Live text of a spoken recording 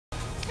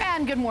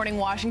And good morning,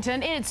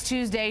 Washington. It's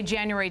Tuesday,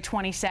 January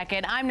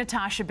 22nd. I'm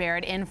Natasha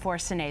Barrett in for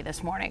Sine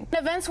this morning.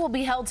 Events will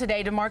be held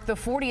today to mark the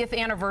 40th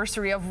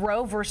anniversary of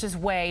Roe versus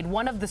Wade,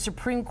 one of the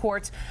Supreme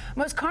Court's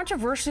most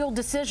controversial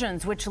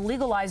decisions which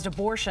legalized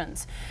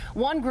abortions.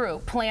 One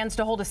group plans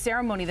to hold a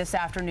ceremony this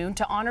afternoon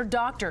to honor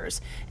doctors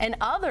and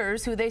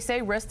others who they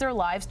say risk their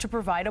lives to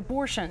provide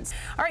abortions.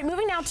 All right,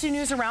 moving now to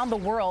news around the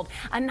world.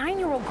 A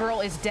 9-year-old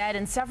girl is dead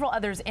and several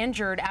others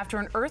injured after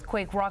an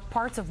earthquake rocked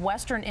parts of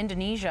western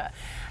Indonesia.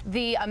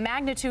 The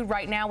magnitude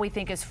right now we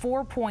think is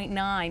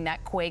 4.9,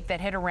 that quake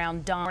that hit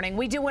around dawn.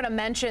 We do want to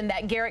mention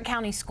that Garrett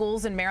County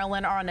schools in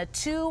Maryland are on a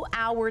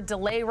 2-hour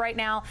delay right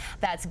now.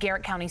 That's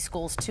Garrett County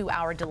schools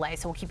 2-hour delay.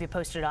 So we'll keep you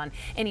posted on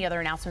any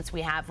other announcements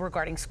we have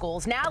regarding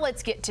schools. Now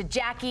let's get to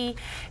Jackie.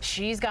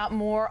 She's got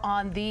more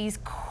on these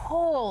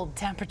cold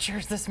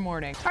temperatures this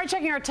morning. All right,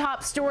 checking our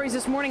top stories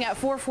this morning at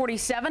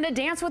 4:47. A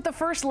dance with the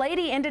First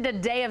Lady ended a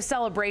day of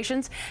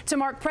celebrations to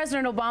mark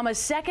President Obama's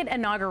second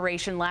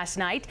inauguration last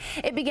night.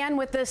 It began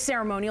with the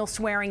ceremonial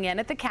swearing in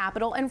at the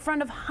Capitol in front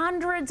of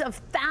hundreds of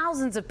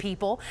thousands of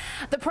people.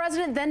 The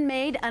president then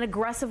made an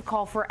aggressive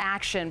call for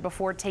action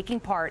before taking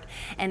part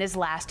in his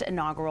last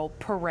inaugural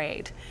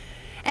parade.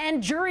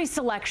 And jury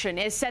selection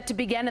is set to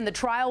begin in the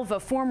trial of a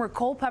former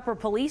Culpeper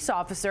police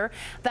officer.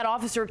 That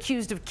officer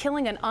accused of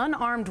killing an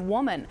unarmed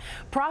woman.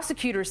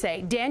 Prosecutors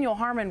say Daniel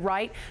Harmon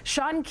Wright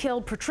shot and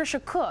killed Patricia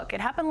Cook.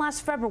 It happened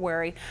last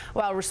February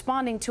while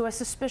responding to a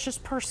suspicious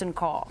person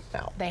call.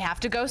 They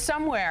have to go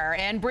somewhere,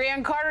 and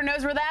Brianne Carter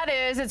knows where that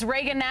is. It's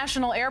Reagan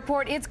National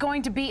Airport. It's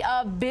going to be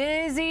a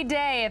busy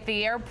day at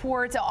the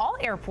airport, all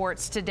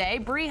airports today.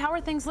 Bree, how are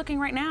things looking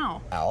right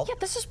now? Al? Yeah,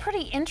 this is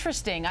pretty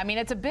interesting. I mean,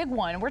 it's a big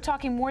one. We're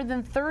talking more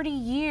than 30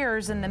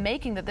 years in the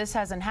making that this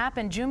hasn't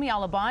happened. Jumi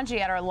Alabanji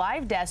at our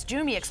live desk.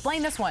 Jumi,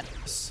 explain this one.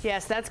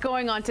 Yes, that's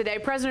going on today.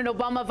 President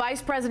Obama,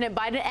 Vice President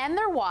Biden, and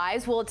their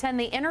wives will attend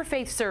the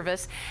interfaith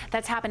service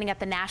that's happening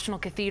at the National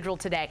Cathedral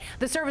today.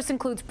 The service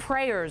includes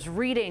prayers,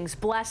 readings,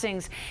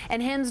 blessings,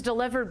 and hymns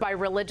delivered by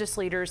religious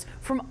leaders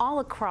from all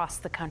across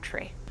the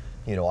country.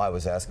 You know, I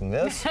was asking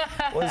this.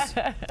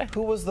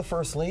 Who was the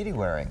First Lady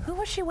wearing? Who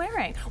was she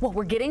wearing? Well,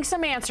 we're getting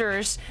some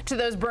answers to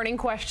those burning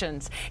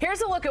questions.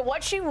 Here's a look at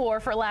what she wore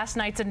for last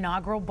night's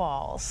inaugural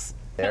balls.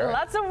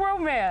 Lots of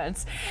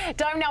romance.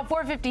 Time now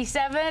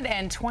 4:57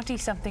 and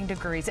 20-something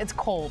degrees. It's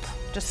cold.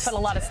 Just put a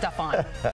lot of stuff on.